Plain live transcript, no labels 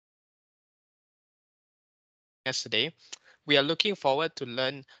us today. We are looking forward to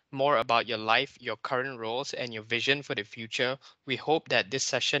learn more about your life, your current roles, and your vision for the future. We hope that this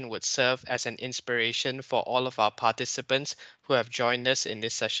session would serve as an inspiration for all of our participants who have joined us in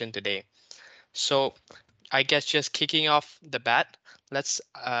this session today. So, I guess just kicking off the bat, let's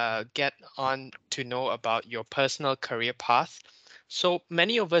get on to know about your personal career path. So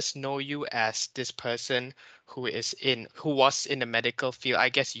many of us know you as this person who was in the medical field. I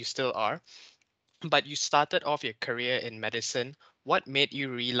guess you still are, but you started off your career in medicine. What made you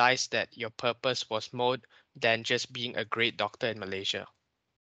realize that your purpose was more than just being a great doctor in Malaysia?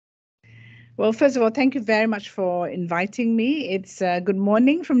 Well, first of all, thank you very much for inviting me. It's good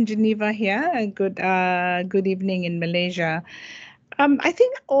morning from Geneva here, and good evening in Malaysia. I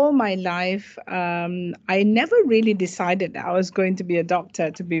think all my life, I never really decided I was going to be a doctor.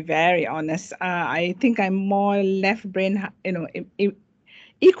 To be very honest, I think I'm more left brain,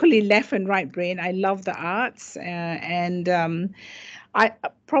 equally left and right brain. I love the arts, and I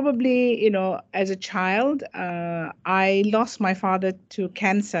probably, as a child, I lost my father to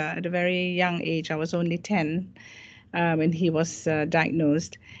cancer at a very young age. I was only 10 when he was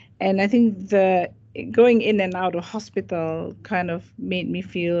diagnosed. And I think the going in and out of hospital kind of made me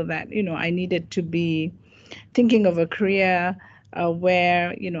feel that, I needed to be thinking of a career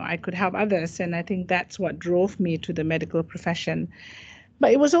where, I could help others. And I think that's what drove me to the medical profession.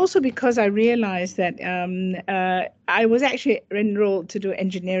 But it was also because I realized that I was actually enrolled to do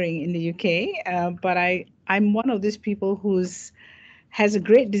engineering in the UK, but I'm one of these people who's has a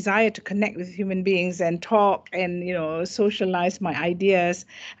great desire to connect with human beings and talk and socialize my ideas.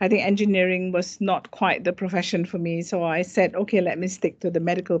 I think engineering was not quite the profession for me, so I said, okay, let me stick to the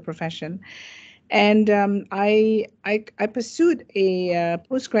medical profession. And I pursued a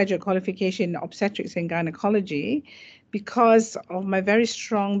postgraduate qualification in obstetrics and gynecology because of my very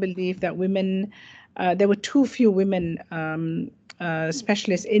strong belief that there were too few women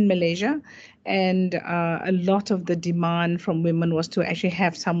specialists in Malaysia, and a lot of the demand from women was to actually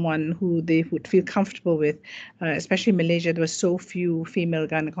have someone who they would feel comfortable with. Especially in Malaysia, there were so few female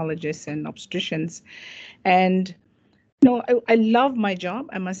gynecologists and obstetricians, and no, I love my job.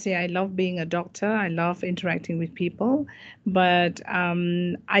 I must say, I love being a doctor. I love interacting with people. But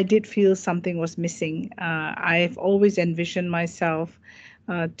I did feel something was missing. I've always envisioned myself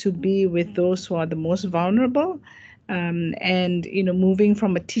to be with those who are the most vulnerable. And, moving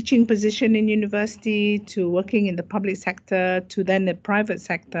from a teaching position in university to working in the public sector to then the private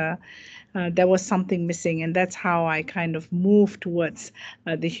sector, there was something missing. And that's how I kind of moved towards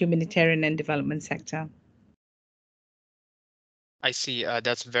the humanitarian and development sector. I see.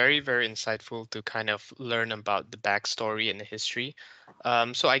 That's very, very insightful to kind of learn about the backstory and the history.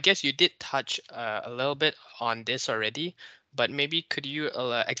 So I guess you did touch a little bit on this already, but maybe could you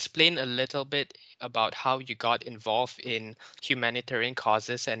explain a little bit about how you got involved in humanitarian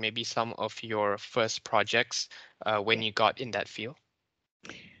causes and maybe some of your first projects when you got in that field?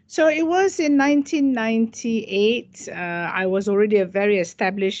 So it was in 1998. I was already a very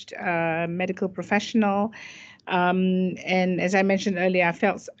established medical professional. And as I mentioned earlier, I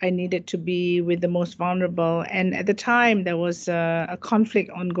felt I needed to be with the most vulnerable. And at the time, there was a conflict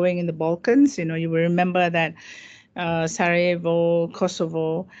ongoing in the Balkans. You will remember that Sarajevo,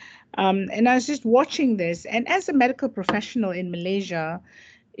 Kosovo. And I was just watching this. And as a medical professional in Malaysia,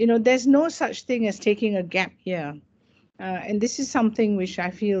 there's no such thing as taking a gap year. And this is something which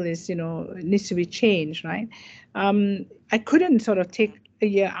I feel is, needs to be changed, right? I couldn't sort of take a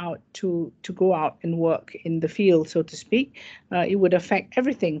year out to go out and work in the field, so to speak. It would affect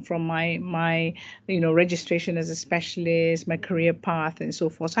everything from my registration as a specialist, my career path, and so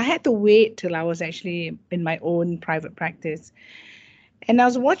forth. So I had to wait till I was actually in my own private practice. And I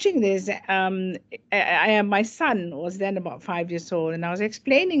was watching this. My son was then about 5 years old, and I was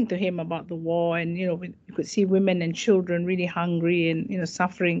explaining to him about the war, and you could see women and children really hungry and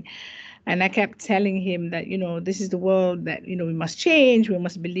suffering. And I kept telling him that this is the world that we must change. We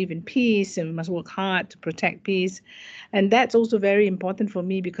must believe in peace, and we must work hard to protect peace. And that's also very important for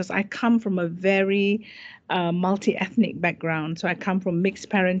me because I come from a very multi-ethnic background. So I come from mixed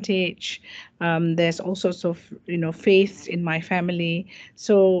parentage. There's all sorts of faiths in my family.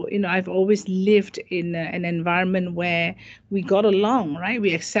 So I've always lived in an environment where we got along, right?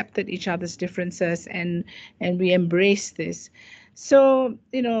 We accepted each other's differences, and we embraced this. So,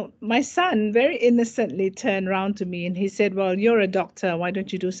 my son very innocently turned around to me and he said, well, you're a doctor. Why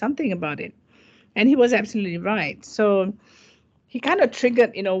don't you do something about it? And he was absolutely right. So he kind of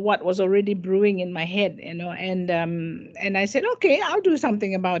triggered, what was already brewing in my head, and I said, okay, I'll do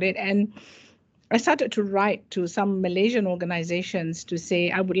something about it. And I started to write to some Malaysian organizations to say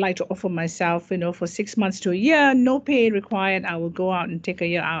I would like to offer myself, for 6 months to a year, no pay required. I will go out and take a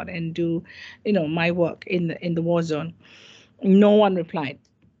year out and do, my work in the war zone. No one replied.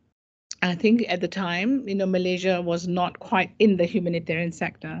 I think at the time, Malaysia was not quite in the humanitarian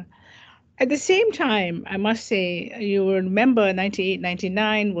sector. At the same time, I must say, you will remember 98,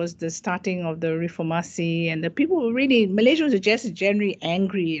 99 was the starting of the Reformasi, and the people were really, Malaysia was just generally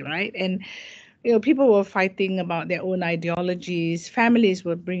angry, right? And people were fighting about their own ideologies. Families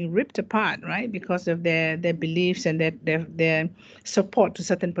were being ripped apart, right, because of their beliefs and their support to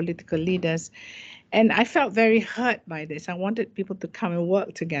certain political leaders. And I felt very hurt by this. I wanted people to come and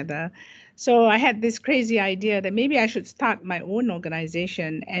work together. So I had this crazy idea that maybe I should start my own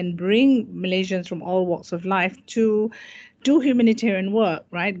organization and bring Malaysians from all walks of life to do humanitarian work,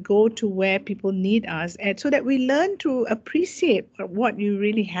 right? Go to where people need us, and so that we learn to appreciate what you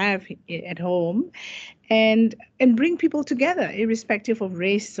really have at home, and bring people together, irrespective of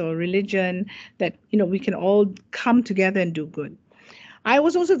race or religion, that we can all come together and do good. I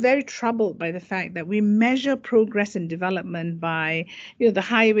was also very troubled by the fact that we measure progress and development by, the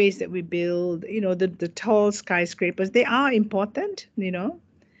highways that we build, the tall skyscrapers. They are important,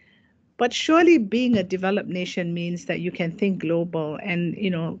 but surely being a developed nation means that you can think global, and,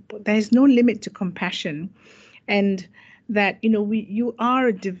 there is no limit to compassion. And that, you are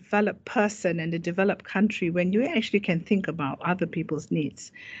a developed person and a developed country when you actually can think about other people's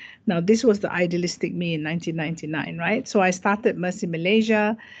needs. Now, this was the idealistic me in 1999, right? So I started Mercy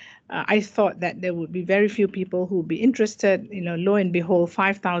Malaysia. I thought that there would be very few people who would be interested. Lo and behold,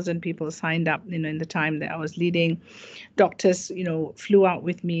 5,000 people signed up, in the time that I was leading. Doctors, flew out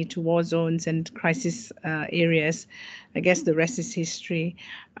with me to war zones and crisis areas. I guess the rest is history.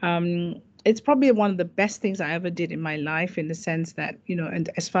 It's probably one of the best things I ever did in my life, in the sense that, and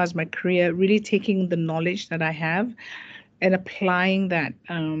as far as my career, really taking the knowledge that I have and applying that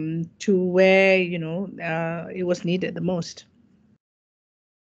to where it was needed the most.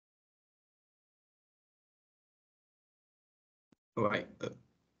 All right.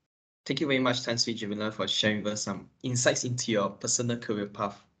 Thank you very much, Tan Sri Jemilah, for sharing with us some insights into your personal career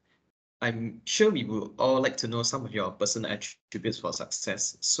path. I'm sure we will all like to know some of your personal attributes for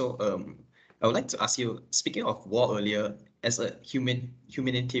success. So I would like to ask you, speaking of war earlier, as a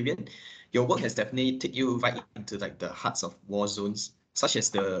humanitarian, your work has definitely taken you right into like the hearts of war zones, such as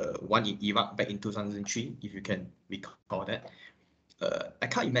the one in Iraq back in 2003, if you can recall that. I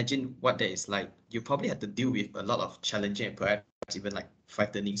can't imagine what that is like. You probably had to deal with a lot of challenging and perhaps even like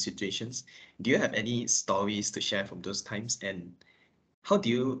frightening situations. Do you have any stories to share from those times? And how do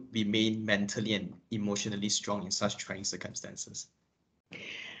you remain mentally and emotionally strong in such trying circumstances?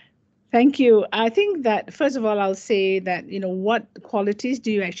 Thank you. I think that, first of all, I'll say that, what qualities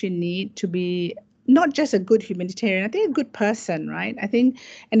do you actually need to be not just a good humanitarian, I think a good person, right? I think,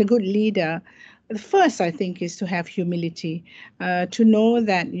 and a good leader. The first, I think, is to have humility, to know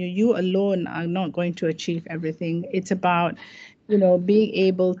that you alone are not going to achieve everything. It's about, being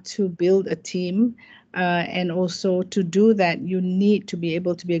able to build a team. And also to do that, you need to be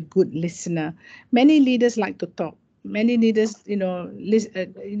able to be a good listener. Many leaders like to talk. Many leaders,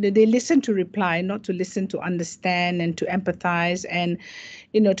 they listen to reply, not to listen to understand and to empathize, and,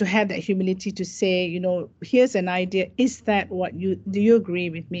 to have that humility to say, here's an idea. Is that do you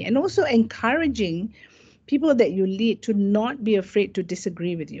agree with me? And also encouraging people that you lead to not be afraid to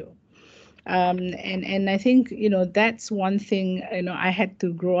disagree with you. And I think that's one thing I had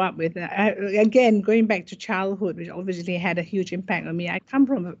to grow up with. Again, going back to childhood, which obviously had a huge impact on me. I come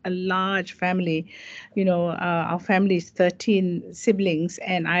from a large family. Our family is 13 siblings,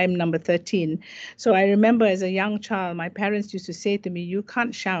 and I am number 13. So I remember as a young child, my parents used to say to me, "You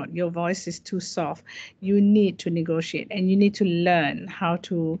can't shout. Your voice is too soft. You need to negotiate, and you need to learn how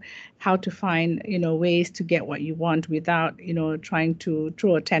to find ways to get what you want without trying to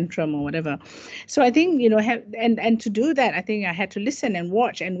throw a tantrum or whatever." So I think and to do that, I think I had to listen and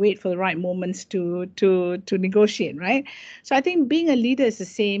watch and wait for the right moments to negotiate, right? So I think being a leader is the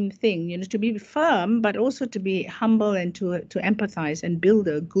same thing, to be firm, but also to be humble and to empathize and build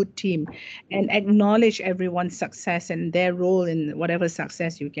a good team and acknowledge everyone's success and their role in whatever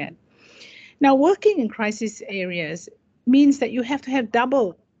success you get. Now, working in crisis areas means that you have to have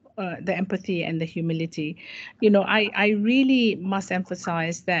double the empathy and the humility. I really must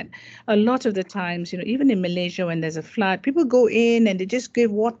emphasize that a lot of the times, even in Malaysia, when there's a flood, people go in and they just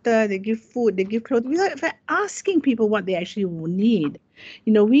give water, they give food, they give clothes. We're asking people what they actually need.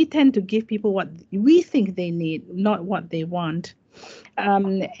 We tend to give people what we think they need, not what they want.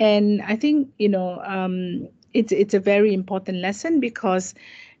 And I think, it's a very important lesson, because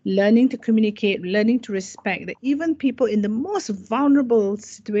learning to communicate, learning to respect that even people in the most vulnerable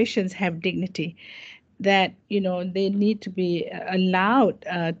situations have dignity, that they need to be allowed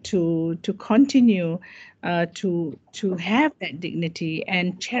to continue to have that dignity,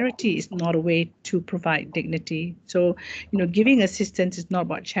 and charity is not a way to provide dignity. So giving assistance is not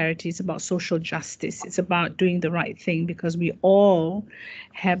about charity, it's about social justice. It's about doing the right thing, because we all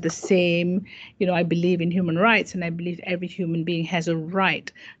have the same, I believe in human rights, and I believe every human being has a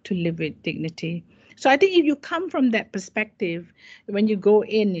right to live with dignity. So I think if you come from that perspective, when you go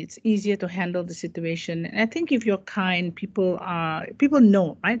in, it's easier to handle the situation. And I think if you're kind, people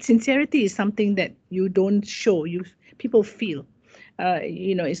know, right? Sincerity is something that you don't show, people feel.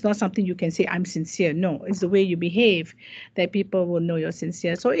 It's not something you can say, I'm sincere. No, it's the way you behave that people will know you're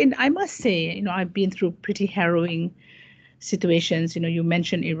sincere. So I must say, I've been through pretty harrowing situations. You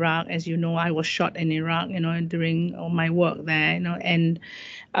mentioned Iraq. As you know, I was shot in Iraq, during all my work there, and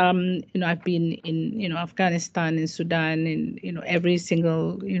I've been in, Afghanistan and Sudan, and, every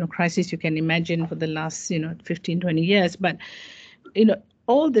single, crisis you can imagine for the last, 15, 20 years. But,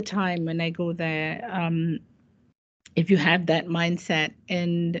 all the time when I go there, if you have that mindset,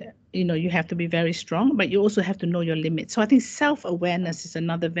 and you have to be very strong, but you also have to know your limits. So I think self-awareness is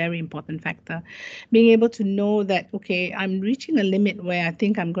another very important factor. Being able to know that, okay, I'm reaching a limit where I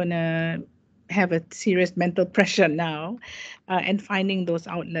think I'm going to have a serious mental pressure now, and finding those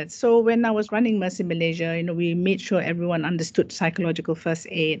outlets. So when I was running Mercy Malaysia, we made sure everyone understood psychological first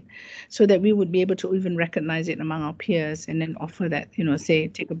aid, so that we would be able to even recognize it among our peers, and then offer that, say,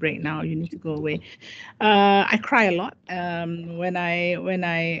 take a break now, you need to go away. I cry a lot when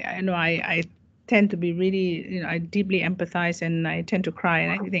I tend to be really, I deeply empathize, and I tend to cry,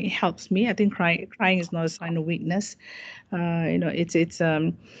 and I think it helps me. I think crying is not a sign of weakness.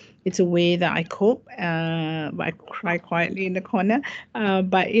 It's a way that I cope. But I cry quietly in the corner.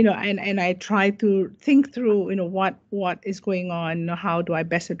 But and I try to think through, what is going on. How do I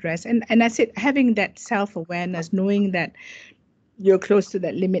best address? And I said, having that self-awareness, knowing that you're close to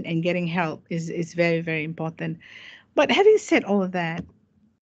that limit and getting help is very, very important. But having said all of that,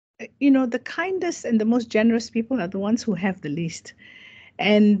 the kindest and the most generous people are the ones who have the least,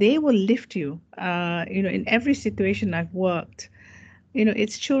 and they will lift you. In every situation I've worked,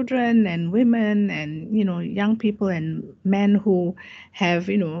 it's children and women and, young people and men who have,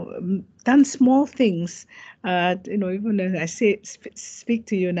 done small things. Even as I speak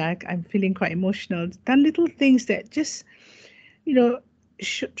to you now, I'm feeling quite emotional. Done little things that just, you know,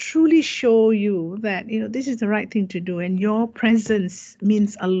 truly show you that, this is the right thing to do, and your presence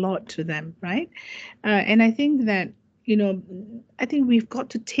means a lot to them, right? And I think that, I think we've got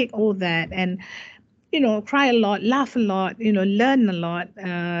to take all that and, cry a lot, laugh a lot, learn a lot.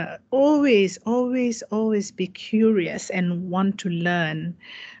 Always, always, always be curious and want to learn,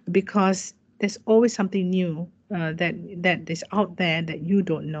 because there's always something new that is out there that you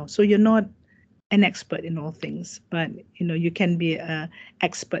don't know. So you're not an expert in all things, but you can be an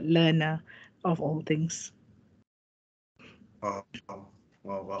expert learner of all things. Wow, wow,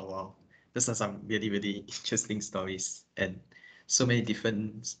 wow, wow. Those are some really, really interesting stories and so many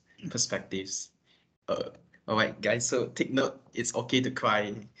different perspectives. All right, guys, so take note, it's okay to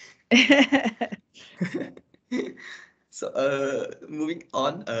cry. So moving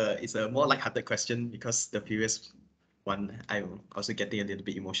on, it's a more lighthearted question, because the previous one I'm also getting a little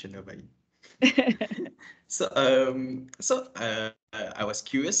bit emotional by it. So I was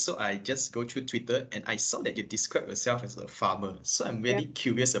curious, so I just go through Twitter and I saw that you describe yourself as a farmer. So I'm really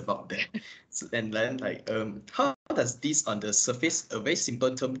curious about that. So, and then how does this, on the surface, a very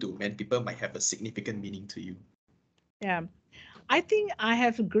simple term to many people, might have a significant meaning to you? Yeah. I think I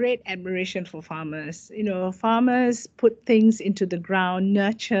have great admiration for farmers. Farmers put things into the ground,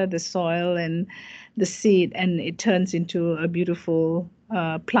 nurture the soil and the seed, and it turns into a beautiful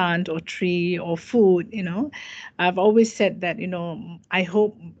plant or tree or food. I've always said that, I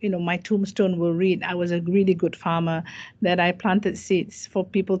hope, my tombstone will read, I was a really good farmer, that I planted seeds for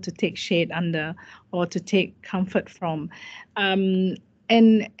people to take shade under or to take comfort from.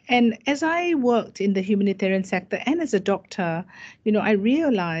 And as I worked in the humanitarian sector and as a doctor, I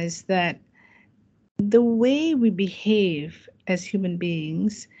realized that the way we behave as human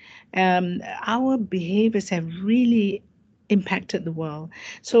beings, our behaviors have really impacted the world.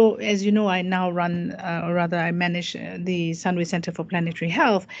 So as you know, I now run, or rather I manage the Sunway Center for Planetary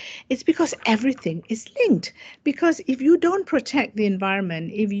Health. It's because everything is linked. Because if you don't protect the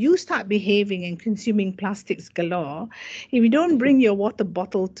environment, if you start behaving and consuming plastics galore, if you don't bring your water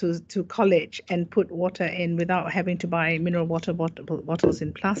bottle to college and put water in without having to buy mineral water bottles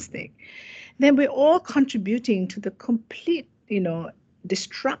in plastic, then we're all contributing to the complete,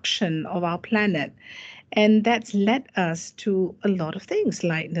 destruction of our planet. And that's led us to a lot of things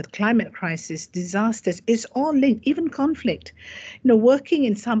like the climate crisis, disasters. It's all linked, even conflict. Working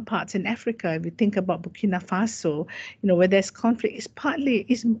in some parts in Africa, if you think about Burkina Faso, where there's conflict, it's partly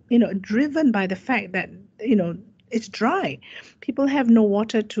driven by the fact that it's dry. People have no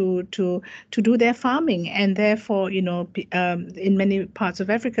water to do their farming, and therefore, in many parts of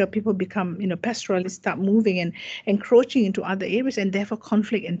Africa, people become pastoralists, start moving and encroaching into other areas, and therefore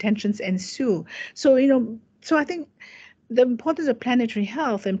conflict and tensions ensue. So so I think the importance of planetary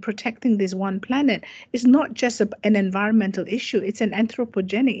health and protecting this one planet is not just an environmental issue, it's an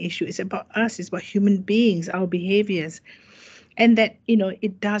anthropogenic issue. It's about us, it's about human beings, our behaviors, and that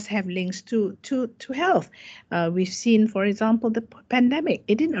it does have links to health. We've seen, for example, the pandemic.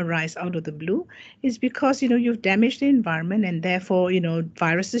 It didn't arise out of the blue. It's because you've damaged the environment, and therefore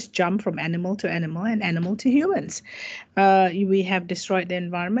viruses jump from animal to animal and animal to humans. We have destroyed the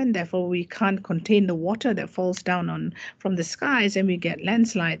environment, therefore we can't contain the water that falls down from the skies, and we get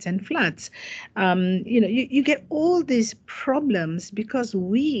landslides and floods. You get all these problems because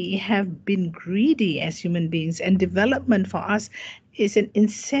we have been greedy as human beings, and development for us is an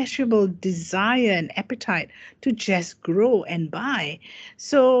insatiable desire and appetite to just grow and buy.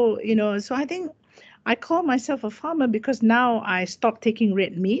 So I think I call myself a farmer because now I stopped taking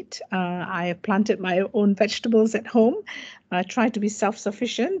red meat. I have planted my own vegetables at home. I try to be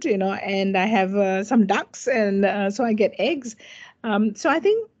self-sufficient, and I have some ducks, and so I get eggs. So I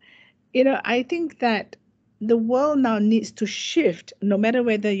think that the world now needs to shift, no matter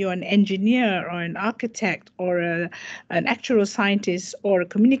whether you're an engineer or an architect or an actuarial scientist or a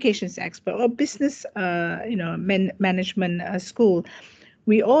communications expert or business, management school.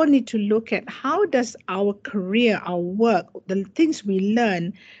 We all need to look at how does our career, our work, the things we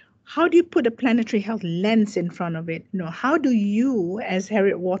learn, how do you put a planetary health lens in front of it? How do you, as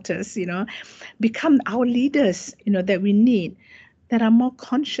Heriot-Watt, become our leaders, that we need, that are more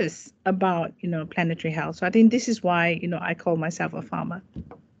conscious about, planetary health. So I think this is why, I call myself a farmer.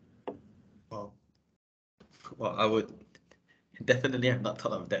 Well, I would definitely have not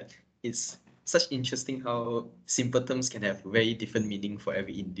thought of that. It's such interesting how simple terms can have very different meaning for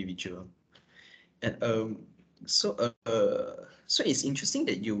every individual. And so it's interesting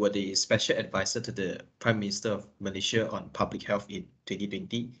that you were the special advisor to the Prime Minister of Malaysia on public health in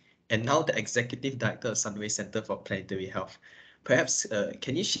 2020, and now the executive director of Sunway Center for Planetary Health. Perhaps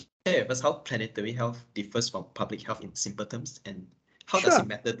can you share with us how planetary health differs from public health in simple terms, and how does Sure. it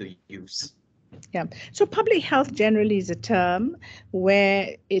matter to use? Yeah. So public health generally is a term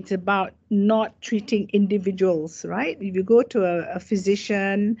where it's about not treating individuals, right? If you go to a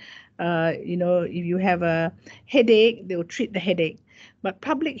physician, if you have a headache, they'll treat the headache. But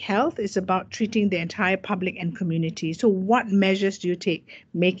public health is about treating the entire public and community. So what measures do you take?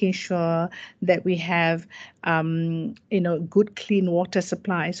 Making sure that we have, good clean water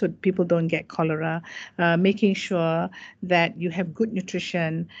supply so people don't get cholera, making sure that you have good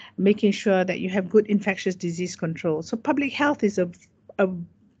nutrition, making sure that you have good infectious disease control. So public health is a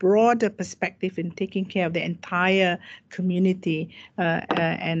broader perspective in taking care of the entire community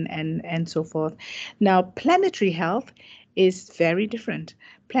and so forth. Now, planetary health is very different.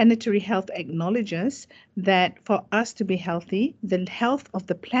 Planetary health acknowledges that for us to be healthy, the health of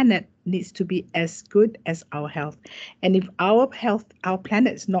the planet needs to be as good as our health. And if our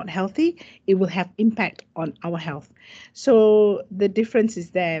planet is not healthy, it will have impact on our health. So the difference is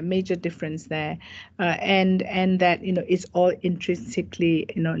there, major difference there, and that it's all intrinsically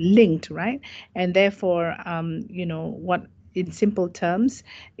linked, right? And therefore, what in simple terms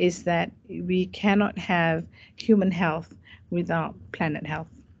is that we cannot have human health without planet health.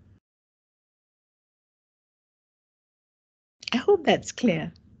 I hope that's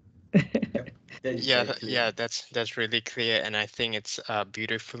clear. Yep, that is very clear. Yeah, that's really clear, and I think it's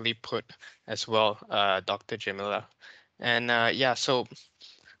beautifully put as well, Dr. Jemilah. And yeah, so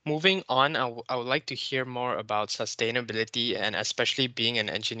moving on, I would like to hear more about sustainability, and especially being an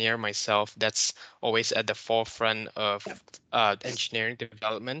engineer myself, that's always at the forefront of engineering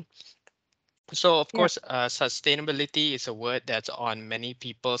development. So, of course, sustainability is a word that's on many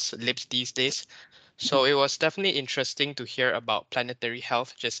people's lips these days. So it was definitely interesting to hear about planetary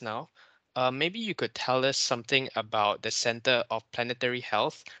health just now. Maybe you could tell us something about the Center of Planetary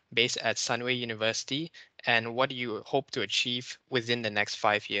Health based at Sunway University, and what do you hope to achieve within the next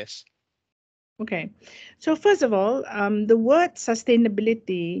 5 years? Okay, so first of all, the word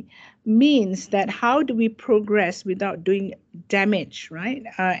sustainability means that how do we progress without doing damage, right?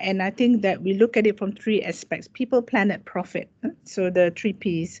 And I think that we look at it from three aspects: people, planet, profit. So the three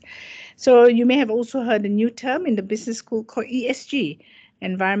Ps. So you may have also heard a new term in the business school called ESG,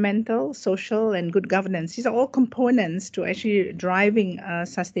 environmental, social, and good governance. These are all components to actually driving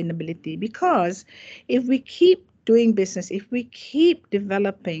sustainability, because if we keep doing business, if we keep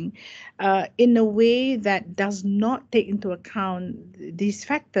developing in a way that does not take into account these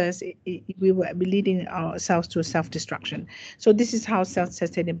factors, we will be leading ourselves to self-destruction. So this is how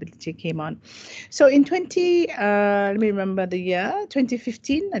self-sustainability came on. So in let me remember the year,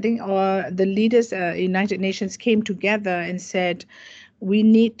 2015, I think, or the leaders, United Nations came together and said, we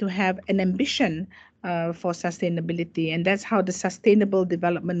need to have an ambition for sustainability, and that's how the Sustainable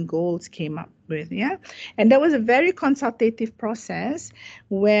Development Goals came up with. Yeah, and that was a very consultative process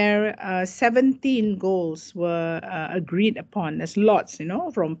where 17 goals were agreed upon. There's lots,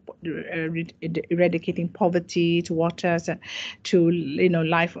 from eradicating poverty to water to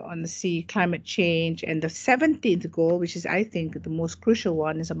life on the sea, climate change, and the 17th goal, which is I think the most crucial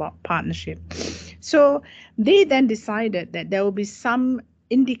one, is about partnership. So they then decided that there will be some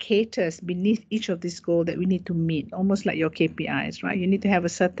indicators beneath each of these goals that we need to meet, almost like your KPIs, right? You need to have a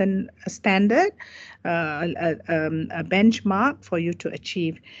certain standard, a benchmark for you to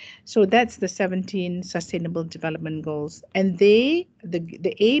achieve. So that's the 17 Sustainable Development Goals. And the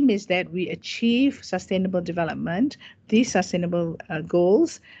aim is that we achieve sustainable development, these sustainable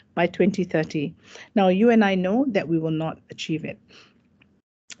goals, by 2030. Now, you and I know that we will not achieve it,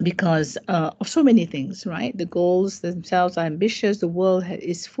 because of so many things, right? The goals themselves are ambitious. The world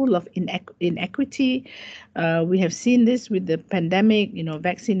is full of inequity. We have seen this with the pandemic,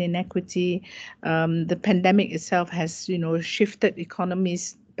 vaccine inequity. The pandemic itself has, shifted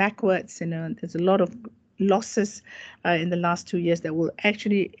economies backwards. There's a lot of losses in the last 2 years that will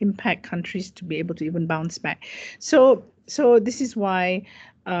actually impact countries to be able to even bounce back. So this is why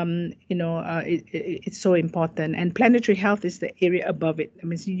it's so important, and planetary health is the area above it. I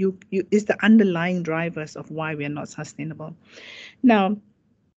mean, it's the underlying drivers of why we are not sustainable. Now,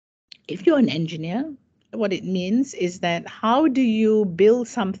 if you're an engineer, what it means is that how do you build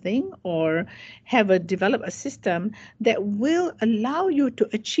something or develop a system that will allow you to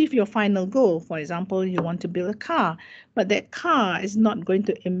achieve your final goal? For example, you want to build a car, but that car is not going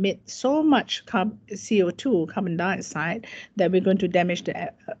to emit so much CO2, carbon dioxide, that we're going to damage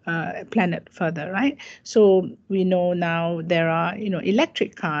the planet further, right? So we know now there are,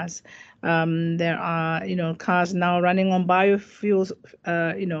 electric cars. There are, cars now running on biofuels,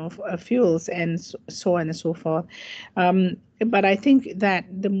 fuels, and so on and so forth. But I think that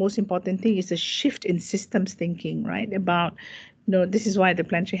the most important thing is a shift in systems thinking, right? About, this is why the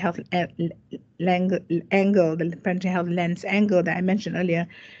planetary health angle, the planetary health lens angle that I mentioned earlier,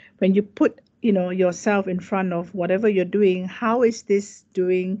 when you put yourself in front of whatever you're doing, how is this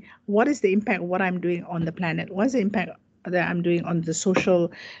doing? What is the impact of what I'm doing on the planet? What is the impact that I'm doing on the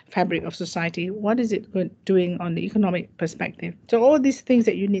social fabric of society? What is it doing on the economic perspective? So all these things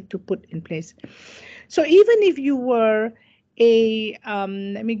that you need to put in place. So even if you were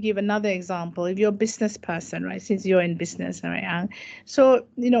let me give another example. If you're a business person, right, since you're in business, right? So,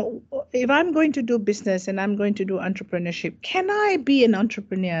 if I'm going to do business and I'm going to do entrepreneurship, can I be an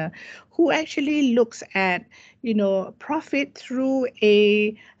entrepreneur who actually looks at, profit through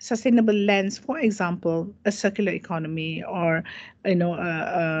a sustainable lens? For example, a circular economy, or,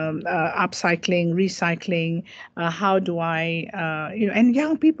 upcycling, recycling. How do I, and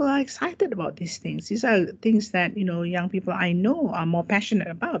young people are excited about these things. These are things that, young people I know are more passionate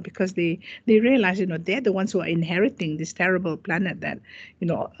about, because they realize, they're the ones who are inheriting this terrible planet that,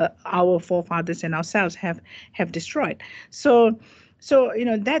 our forefathers and ourselves have destroyed. So,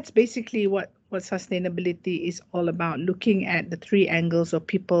 that's basically what sustainability is all about, looking at the three angles of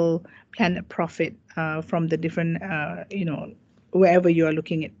people, planet, profit, from the different, wherever you are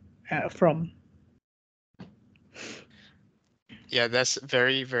looking at from. Yeah, that's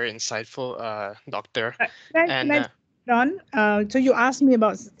very, very insightful, Doctor. Can I on? So you asked me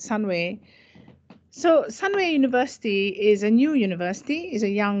about Sunway. So Sunway University is a new university, is a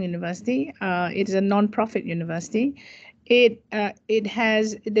young university. It is a non-profit university. It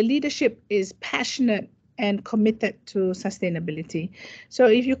has, the leadership is passionate and committed to sustainability. So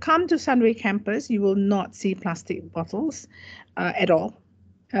if you come to Sunway campus, you will not see plastic bottles at all.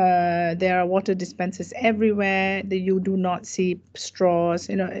 There are water dispensers everywhere. You do not see straws.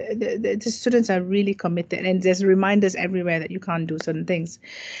 The students are really committed, and there's reminders everywhere that you can't do certain things.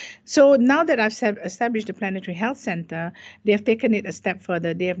 So now that I've established the Planetary Health Center, they have taken it a step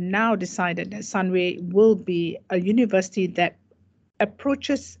further. They have now decided that Sunway will be a university that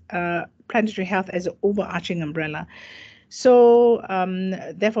approaches planetary health as an overarching umbrella. So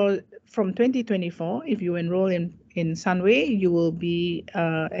therefore, from 2024, if you enroll in Sunway, you will be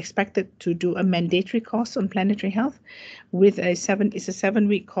expected to do a mandatory course on planetary health with it's a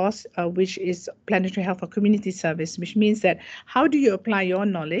 7-week course, which is planetary health for community service, which means that how do you apply your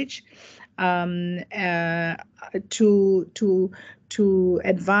knowledge to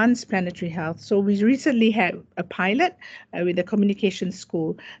advance planetary health. So we recently had a pilot with the communication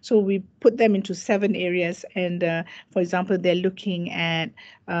school. So we put them into 7 areas. And for example, they're looking at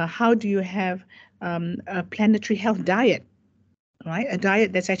how do you have a planetary health diet, right? A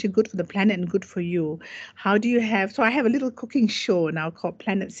diet that's actually good for the planet and good for you. How do you have, so I have a little cooking show now called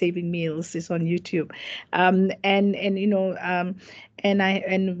Planet Saving Meals. It's on YouTube. And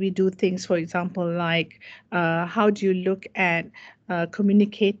we do things, for example, like how do you look at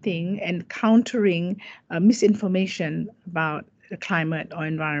communicating and countering misinformation about the climate or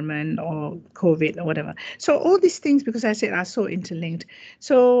environment or COVID or whatever. So all these things, because I said, are so interlinked.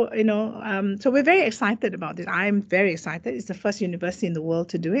 So, so we're very excited about this. I'm very excited. It's the first university in the world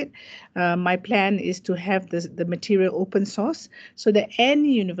to do it. My plan is to have the material open source so that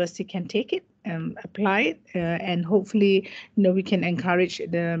any university can take it, apply it, and hopefully, we can encourage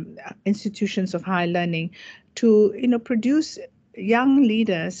the institutions of higher learning to, produce young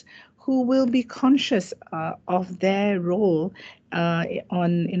leaders who will be conscious of their role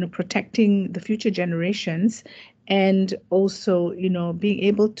on protecting the future generations, and also being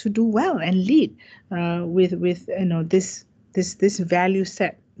able to do well and lead with this value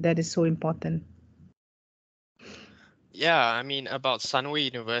set that is so important. Yeah, I mean, about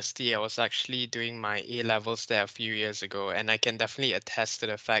Sunway University, I was actually doing my A levels there a few years ago, and I can definitely attest to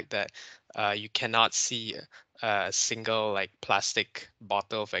the fact that you cannot see a single like plastic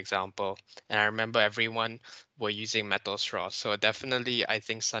bottle, for example. And I remember everyone were using metal straws. So definitely, I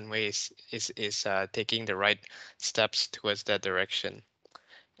think Sunway is taking the right steps towards that direction.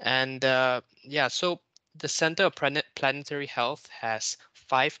 And yeah, so the Center of Planetary Health has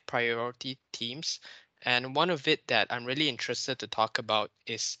 5 priority themes. And one of it that I'm really interested to talk about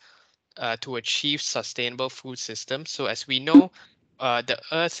is to achieve sustainable food systems. So as we know, the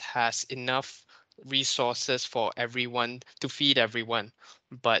Earth has enough resources for everyone to feed everyone.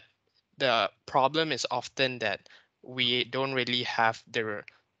 But the problem is often that we don't really have the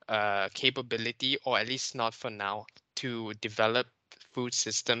capability, or at least not for now, to develop food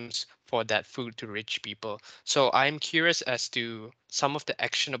systems for that food to reach people. So I'm curious as to some of the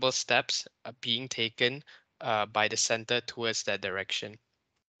actionable steps being taken by the center towards that direction.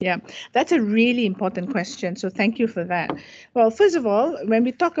 Yeah, that's a really important question. So thank you for that. Well, first of all, when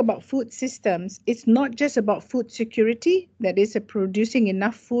we talk about food systems, it's not just about food security, that is producing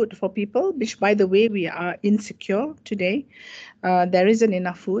enough food for people, which, by the way, we are insecure today. There isn't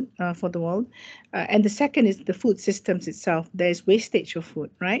enough food for the world. And the second is the food systems itself. There's wastage of food,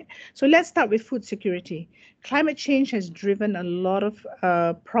 right? So let's start with food security. Climate change has driven a lot of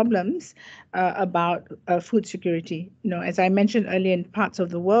problems about food security. As I mentioned earlier, in parts of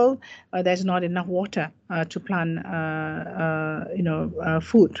the world, there's not enough water to plant,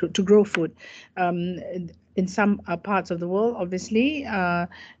 food, to grow food. In some parts of the world, obviously,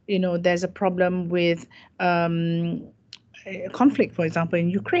 there's a problem with conflict, for example, in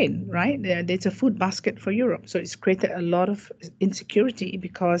Ukraine, right? There's a food basket for Europe. So it's created a lot of insecurity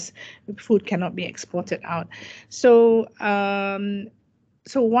because food cannot be exported out. So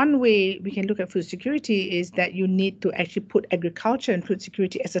so one way we can look at food security is that you need to actually put agriculture and food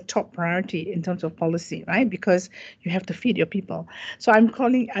security as a top priority in terms of policy, right? Because you have to feed your people. So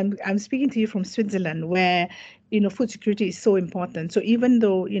I'm speaking to you from Switzerland, where food security is so important. So even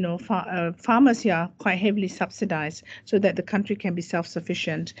though farmers here are quite heavily subsidized, so that the country can be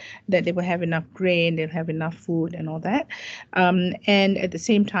self-sufficient, that they will have enough grain, they'll have enough food and all that, and at the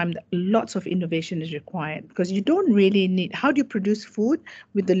same time, lots of innovation is required, because you don't really need. How do you produce food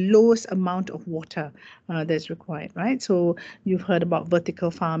with the lowest amount of water that's required, right? So you've heard about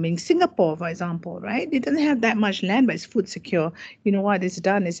vertical farming. Singapore, for example, right? It doesn't have that much land, but it's food secure. What it's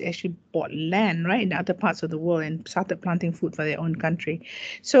done is actually bought land, right, in other parts of the world, and started planting food for their own country.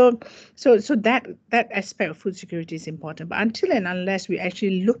 So that aspect of food security is important. But until and unless we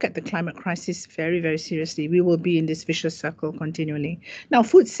actually look at the climate crisis very, very seriously, we will be in this vicious circle continually. Now,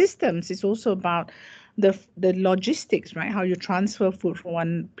 food systems is also about the logistics, right? How you transfer food from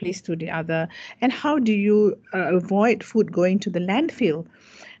one place to the other, and how do you avoid food going to the landfill?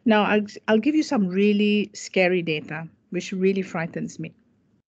 Now, I'll give you some really scary data, which really frightens me.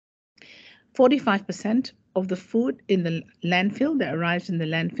 45% of the food in the landfill that arrives in the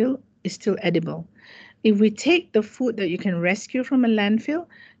landfill is still edible. If we take the food that you can rescue from a landfill,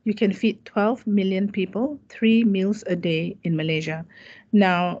 you can feed 12 million people 3 meals a day in Malaysia.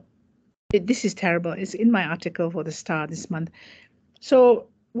 Now, this is terrible. It's in my article for the Star this month. So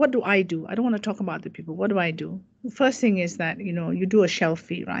what do? I don't want to talk about the people. What do? The first thing is that, you do a shelf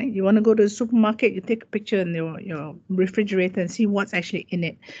feed, right? You want to go to the supermarket, you take a picture in your refrigerator and see what's actually in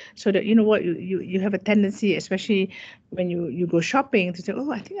it. So that, you have a tendency, especially when you go shopping, to say,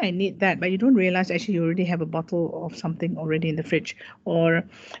 oh, I think I need that. But you don't realize actually you already have a bottle of something already in the fridge. Or,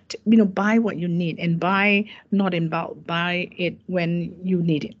 buy what you need, and buy not in bulk, buy it when you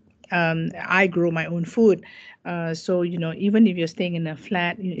need it. I grow my own food. So, even if you're staying in a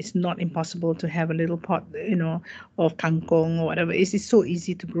flat, it's not impossible to have a little pot, of kangkong or whatever. It's so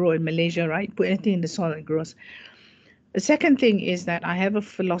easy to grow in Malaysia, right? Put anything in the soil, it grows. The second thing is that I have a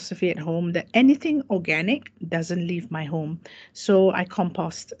philosophy at home that anything organic doesn't leave my home. So I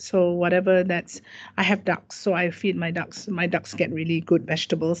compost. So whatever I have ducks, so I feed my ducks. My ducks get really good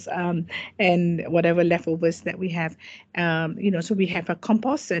vegetables, and whatever leftovers that we have, so we have a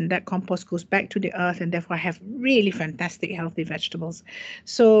compost, and that compost goes back to the earth, and therefore I have really fantastic, healthy vegetables.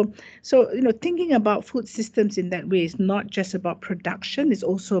 So, thinking about food systems in that way is not just about production, it's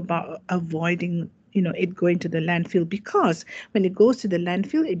also about avoiding it going to the landfill, because when it goes to the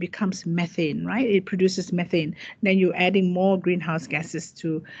landfill, it becomes methane, right? It produces methane. Then you're adding more greenhouse gases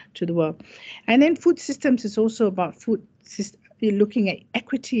to the world. And then food systems is also about looking at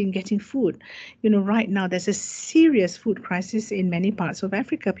equity in getting food. Right now there's a serious food crisis in many parts of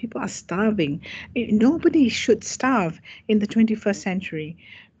Africa. People are starving. Nobody should starve in the 21st century,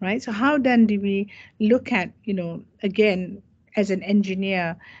 right? So how then do we look at, again, as an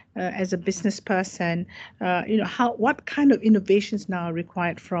engineer, as a business person, what kind of innovations now are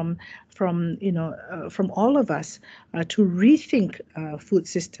required from all of us to rethink food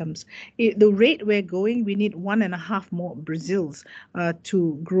systems. The rate we're going, we need 1.5 more Brazils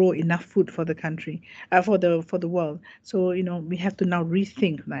to grow enough food for the country, for the world. So we have to now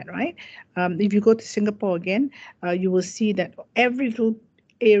rethink that, right? If you go to Singapore again, you will see that every little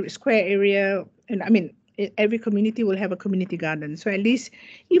square area, and I mean, every community will have a community garden. So at least,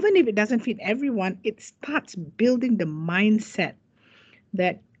 even if it doesn't feed everyone, it starts building the mindset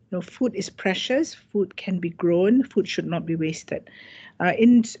that food is precious, food can be grown, food should not be wasted.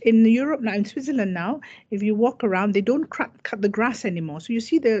 In Europe now, in Switzerland now, if you walk around, they don't cut the grass anymore. So you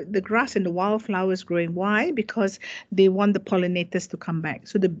see the grass and the wildflowers growing. Why? Because they want the pollinators to come back.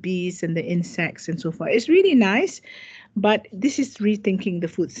 So the bees and the insects and so forth. It's really nice, but this is rethinking the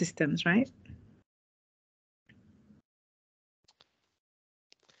food systems, right?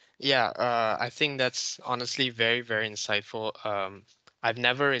 Yeah, I think that's honestly very, very insightful. I've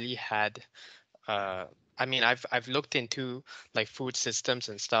never really had, I mean, I've looked into like food systems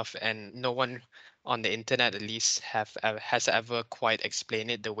and stuff, and no one on the internet at least has ever quite explained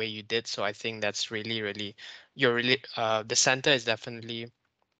it the way you did. So I think that's really, really, the center is definitely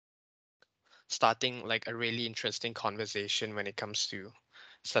starting like a really interesting conversation when it comes to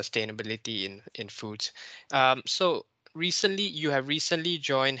sustainability in foods. So recently, you have recently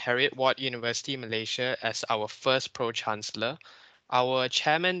joined Heriot-Watt University Malaysia as our first Pro-Chancellor. Our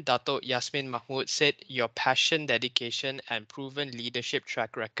chairman, Dato Yasmin Mahmood, said your passion, dedication, and proven leadership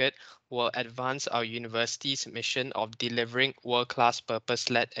track record will advance our university's mission of delivering world-class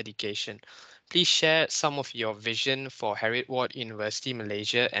purpose-led education. Please share some of your vision for Heriot-Watt University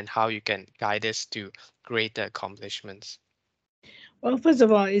Malaysia and how you can guide us to greater accomplishments. Well, first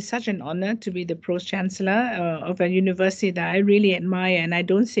of all, it's such an honor to be the Pro-Chancellor of a university that I really admire. And I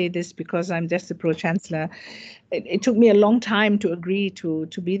don't say this because I'm just the Pro-Chancellor. It took me a long time to agree to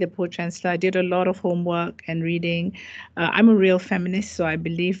be the Pro-Chancellor. I did a lot of homework and reading. I'm a real feminist, so I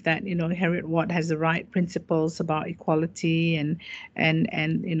believe that Heriot-Watt has the right principles about equality and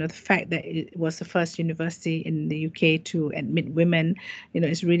the fact that it was the first university in the UK to admit women,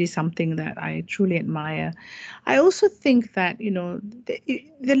 is really something that I truly admire. I also think that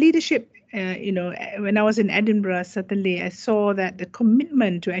the leadership. When I was in Edinburgh, certainly I saw that the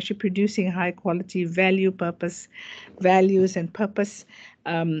commitment to actually producing high quality values and purpose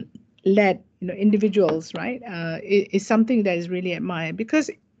led individuals, right, is something that is really admired, because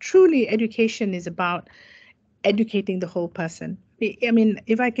truly education is about educating the whole person. I mean,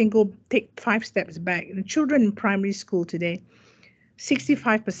 if I can go take 5 steps back, children in primary school today,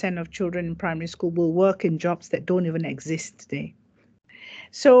 65% of children in primary school will work in jobs that don't even exist today.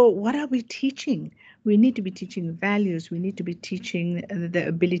 So what are we teaching? We need to be teaching values. We need to be teaching the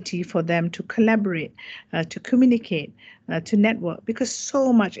ability for them to collaborate, to communicate, to network, because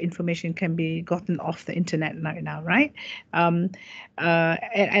so much information can be gotten off the internet right now, right? And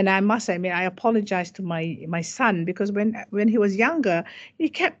I must admit, I apologize to my son, because when he was younger, he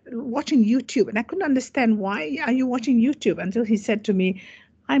kept watching YouTube, and I couldn't understand, why are you watching YouTube, until he said to me,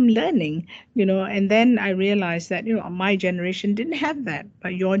 I'm learning, and then I realized that, my generation didn't have that,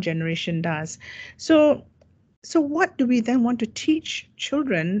 but your generation does. So what do we then want to teach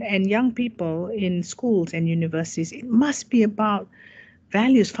children and young people in schools and universities? It must be about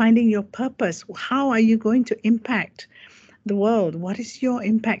values, finding your purpose. How are you going to impact the world? What is your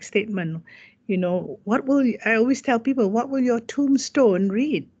impact statement? I always tell people, what will your tombstone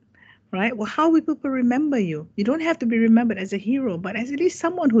read? Right? Well, how will people remember you? You don't have to be remembered as a hero, but as at least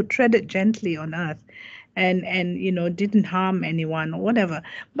someone who treaded gently on earth and didn't harm anyone or whatever.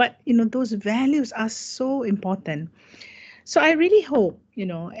 But those values are so important. So I really hope,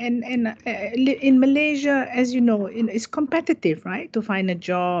 in Malaysia, as you know, it's competitive, right, to find a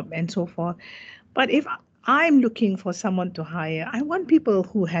job and so forth. But if I'm looking for someone to hire, I want people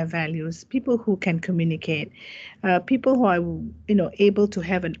who have values, people who can communicate, people who are, able to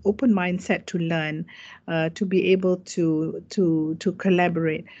have an open mindset to learn, to be able to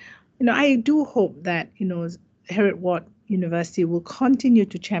collaborate. I do hope that, Heriot-Watt University will continue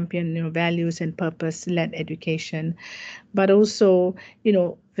to champion, values and purpose-led education, but also,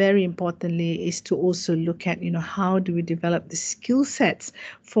 very importantly, is to also look at, how do we develop the skill sets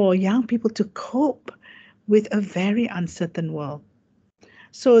for young people to cope with a very uncertain world.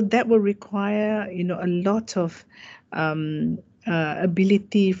 So that will require, a lot of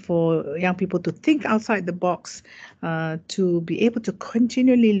ability for young people to think outside the box, to be able to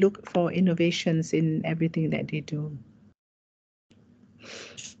continually look for innovations in everything that they do.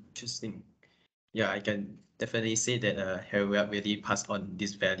 Interesting. Yeah, I can definitely say that Heriot really passed on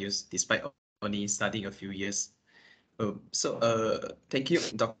these values despite only studying a few years. Thank you,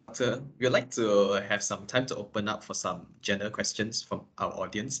 Doctor. We'd like to have some time to open up for some general questions from our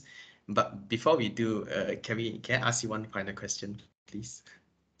audience. But before we do, can I ask you one final question, please?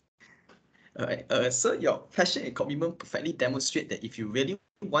 So your passion and commitment perfectly demonstrate that if you really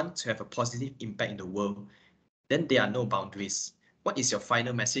want to have a positive impact in the world, then there are no boundaries. What is your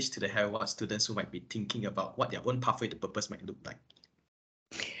final message to the Heriot-Watt students who might be thinking about what their own pathway to purpose might look like?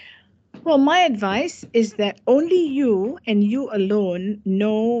 Well, my advice is that only you and you alone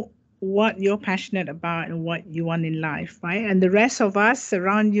know what you're passionate about and what you want in life, right? And the rest of us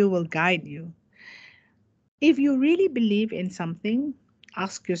around you will guide you. If you really believe in something,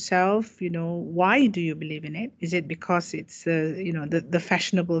 ask yourself, why do you believe in it? Is it because it's, the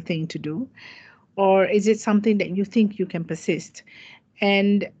fashionable thing to do? Or is it something that you think you can persist?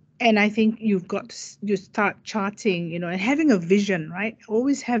 And I think you've got you start charting, and having a vision, right?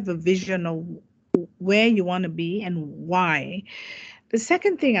 Always have a vision of where you want to be and why. The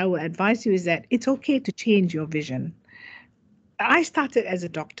second thing I would advise you is that it's okay to change your vision. I started as a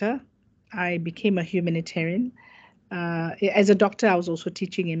doctor. I became a humanitarian. As a doctor, I was also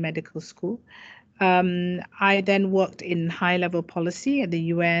teaching in medical school. I then worked in high-level policy at the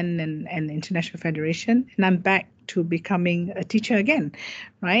UN and the International Federation, and I'm back to becoming a teacher again,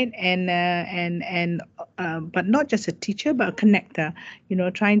 right? But not just a teacher, but a connector.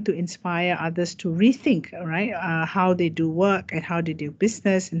 Trying to inspire others to rethink, right, how they do work and how they do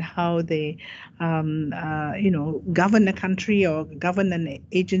business and how they, govern a country or govern an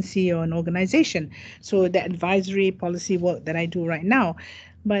agency or an organization. So the advisory policy work that I do right now,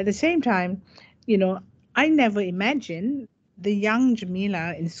 but at the same time, I never imagined the young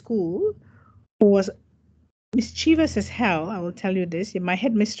Jemilah in school who was mischievous as hell. I will tell you this. My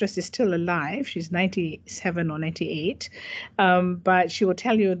headmistress is still alive. She's 97 or 98. But she will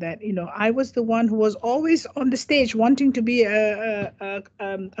tell you that, I was the one who was always on the stage wanting to be a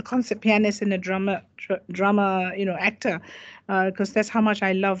concert pianist and a drama, actor, because that's how much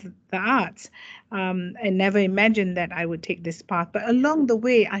I love the arts. I never imagined that I would take this path. But along the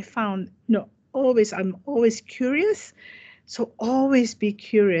way, I found, I'm always curious. So always be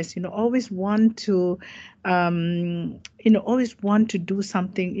curious, always want to, always want to do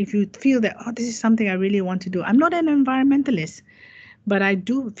something. If you feel that, this is something I really want to do. I'm not an environmentalist, but I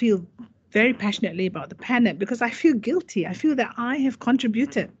do feel very passionately about the planet because I feel guilty. I feel that I have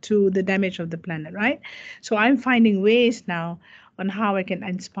contributed to the damage of the planet, right? So I'm finding ways now on how I can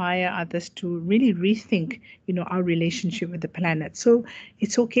inspire others to really rethink, our relationship with the planet. So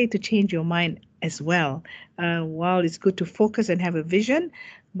it's okay to change your mind as well. While it's good to focus and have a vision,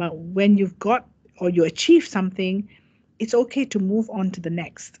 but when you've got or you achieve something, it's okay to move on to the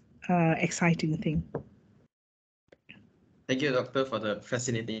next exciting thing. Thank you, Doctor, for the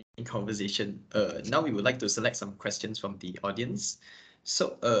fascinating conversation. Now we would like to select some questions from the audience.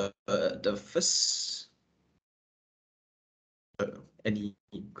 So the first, any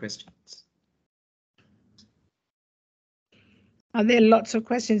questions? Are there lots of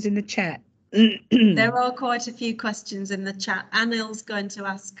questions in the chat? There are quite a few questions in the chat. Anil's going to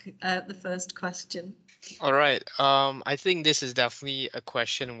ask the first question. All right. I think this is definitely a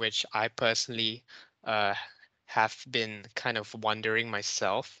question which I personally have been kind of wondering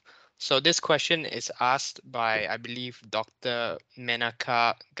myself. So this question is asked by, I believe, Dr.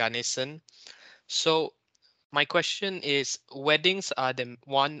 Menaka Ganesan. So my question is, weddings are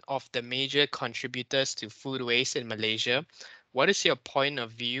one of the major contributors to food waste in Malaysia. What is your point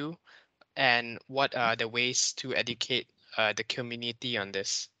of view, and what are the ways to educate the community on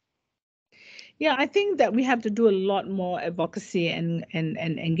this? Yeah, I think that we have to do a lot more advocacy and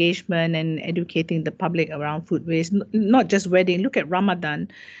engagement and educating the public around food waste, not just wedding. Look at Ramadan.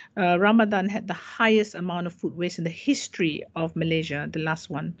 Ramadan had the highest amount of food waste in the history of Malaysia, the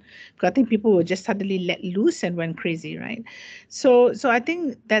last one. Because I think people were just suddenly let loose and went crazy, right? So I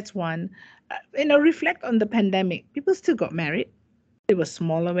think that's one. Reflect on the pandemic. People still got married. They were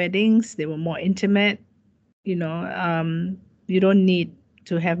smaller weddings. They were more intimate. You don't need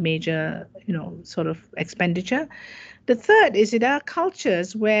to have major, sort of expenditure. The third is there are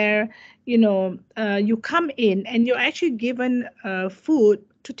cultures where, you come in and you're actually given food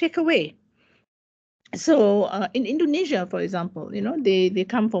to take away. So in Indonesia, for example, they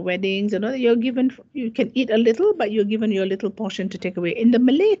come for weddings, you can eat a little, but you're given your little portion to take away. In the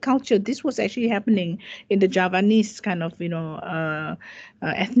Malay culture, this was actually happening in the Javanese kind of,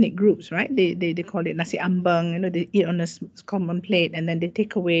 ethnic groups, right? They call it nasi ambang, they eat on a common plate and then they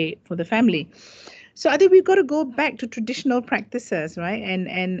take away for the family. So I think we've got to go back to traditional practices, right?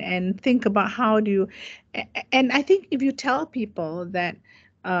 And think about how do you, and I think if you tell people that,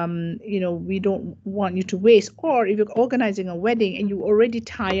 we don't want you to waste, or if you're organizing a wedding and you already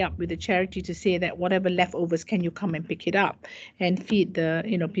tie up with a charity to say that whatever leftovers can you come and pick it up and feed the,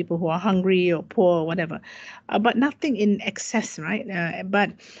 people who are hungry or poor or whatever, but nothing in excess, right? But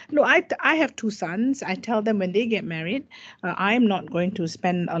no, I have two sons. I tell them when they get married, I'm not going to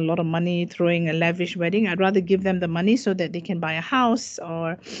spend a lot of money throwing a lavish wedding. I'd rather give them the money so that they can buy a house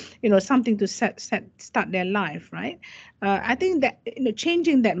or, something to start their life, right? I think that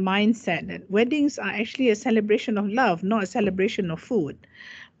changing that mindset that weddings are actually a celebration of love, not a celebration of food.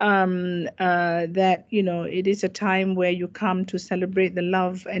 That it is a time where you come to celebrate the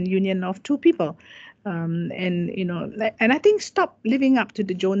love and union of two people, and I think stop living up to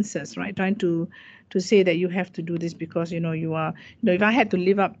the Joneses, right? Trying to say that you have to do this because you are, if I had to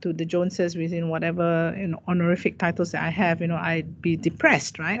live up to the Joneses within whatever honorific titles that I have, I'd be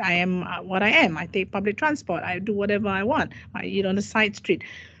depressed, right? I am what I am. I take public transport. I do whatever I want. I eat on the side street.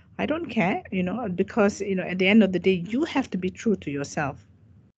 I don't care, because at the end of the day, you have to be true to yourself.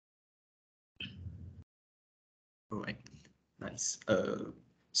 All right, nice.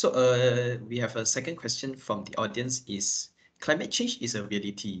 So we have a second question from the audience. Is climate change is a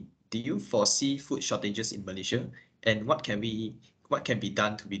reality? Do you foresee food shortages in Malaysia, and what can be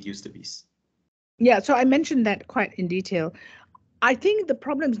done to reduce the risk? Yeah, so I mentioned that quite in detail. I think the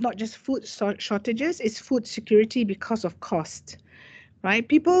problem is not just food shortages, it's food security because of cost, right?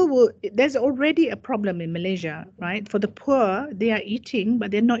 There's already a problem in Malaysia, right? For the poor, they are eating,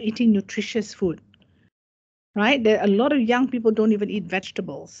 but they're not eating nutritious food, right? A lot of young people don't even eat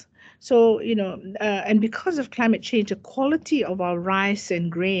vegetables. So, and because of climate change, the quality of our rice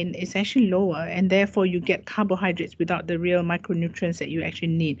and grain is actually lower, and therefore you get carbohydrates without the real micronutrients that you actually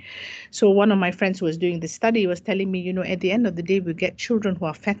need. So one of my friends who was doing this study was telling me, at the end of the day, we get children who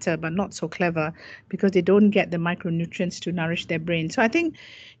are fatter but not so clever because they don't get the micronutrients to nourish their brain. So I think,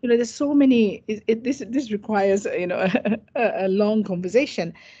 there's so many. This requires, a long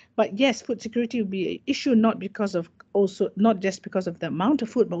conversation. But yes, food security will be an issue not just because of the amount of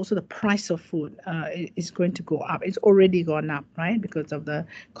food, but also the price of food is going to go up. It's already gone up, right, because of the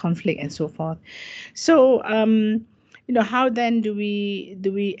conflict and so forth. So, how then do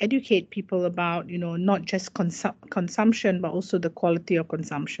we educate people about, not just consumption, but also the quality of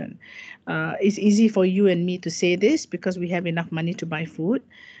consumption? It's easy for you and me to say this because we have enough money to buy food.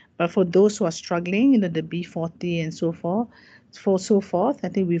 But for those who are struggling, the B40 and so forth, I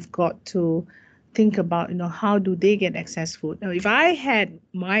think we've got to think about, how do they get access food? Now, if I had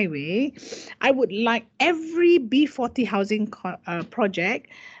my way, I would like every B40 housing project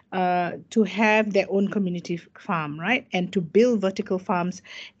to have their own community farm, right? And to build vertical farms.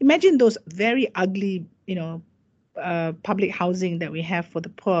 Imagine those very ugly, public housing that we have for the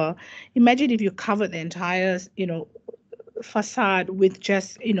poor. Imagine if you covered the entire, facade with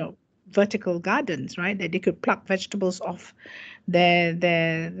just, vertical gardens, right? That they could pluck vegetables off their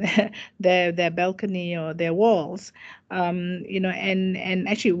their balcony or their walls, and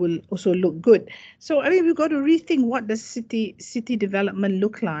actually it will also look good. So I mean, we've got to rethink what the city development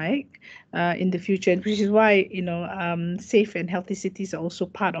look like in the future, which is why safe and healthy cities are also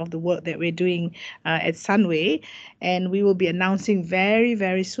part of the work that we're doing at Sunway, and we will be announcing very,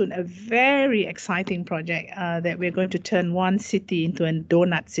 very soon a very exciting project that we're going to turn one city into a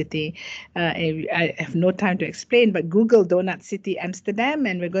donut city. I have no time to explain, but Google Donut City Amsterdam,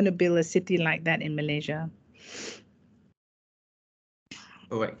 and we're going to build a city like that in Malaysia.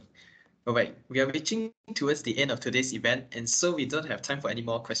 All right. We are reaching towards the end of today's event, and so we don't have time for any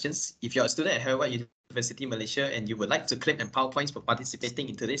more questions. If you're a student at Heriot-Watt University Malaysia and you would like to claim Empower points for participating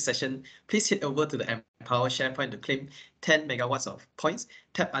in today's session, please head over to the Empower SharePoint to claim 10 megawatts of points.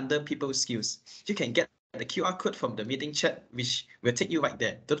 Tap under People Skills. You can get the QR code from the meeting chat, which will take you right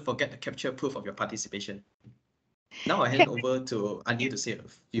there. Don't forget to capture proof of your participation. Now I hand over to Anu to say a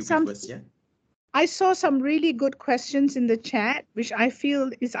few brief words. Yeah. I saw some really good questions in the chat, which I feel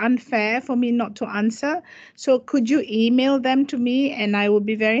is unfair for me not to answer. So could you email them to me, and I will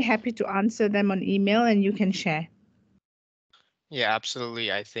be very happy to answer them on email, and you can share. Yeah,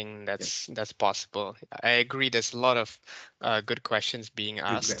 absolutely. I think that's possible. I agree. There's a lot of good questions being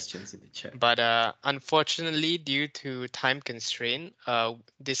asked. Good questions in the chat. But unfortunately, due to time constraint,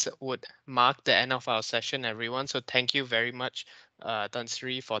 this would mark the end of our session, everyone. So thank you very much, Tan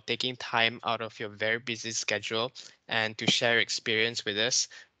Sri, for taking time out of your very busy schedule and to share experience with us.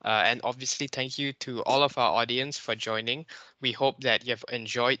 And obviously, thank you to all of our audience for joining. We hope that you have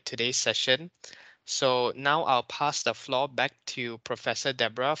enjoyed today's session. So now I'll pass the floor back to Professor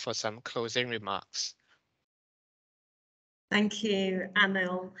Deborah for some closing remarks. Thank you,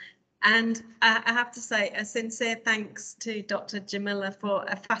 Anil. And I have to say a sincere thanks to Dr. Jemilah for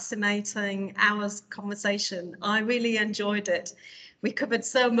a fascinating hours conversation. I really enjoyed it. We covered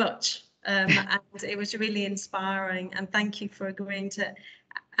so much and it was really inspiring. And thank you for agreeing to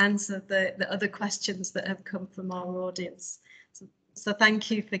answer the other questions that have come from our audience. So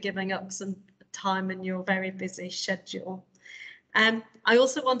thank you for giving up some time in your very busy schedule. I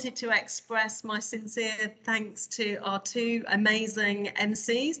also wanted to express my sincere thanks to our two amazing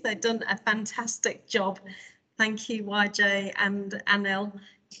MCs. They've done a fantastic job. Thank you, YJ and Anil.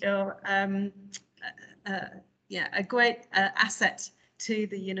 You're a great asset to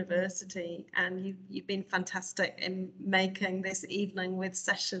the university, and you've been fantastic in making this evening with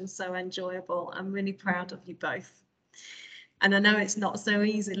sessions so enjoyable. I'm really proud of you both. And I know it's not so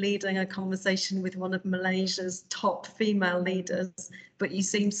easy leading a conversation with one of Malaysia's top female leaders, but you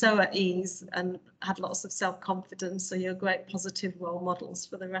seem so at ease and had lots of self-confidence, so you're great positive role models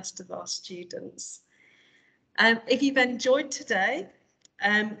for the rest of our students. If you've enjoyed today,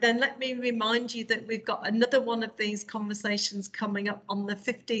 then let me remind you that we've got another one of these conversations coming up on the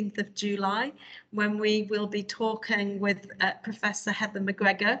 15th of July, when we will be talking with Professor Heather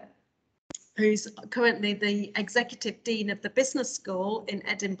McGregor, who's currently the Executive Dean of the Business School in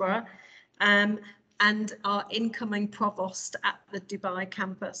Edinburgh, and our incoming Provost at the Dubai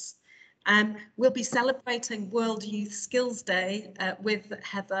campus. We'll be celebrating World Youth Skills Day with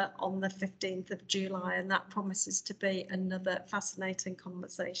Heather on the 15th of July, and that promises to be another fascinating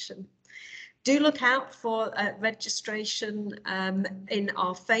conversation. Do look out for registration in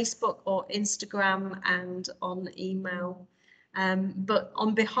our Facebook or Instagram and on email. But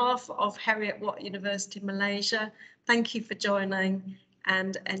on behalf of Heriot-Watt University Malaysia, thank you for joining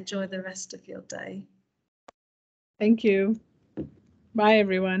and enjoy the rest of your day. Thank you. Bye,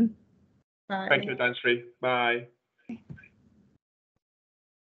 everyone. Bye. Thank you, Tan Sri. Bye. Thank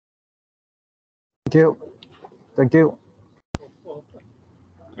you. Thank you.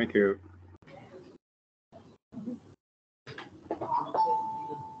 Thank you.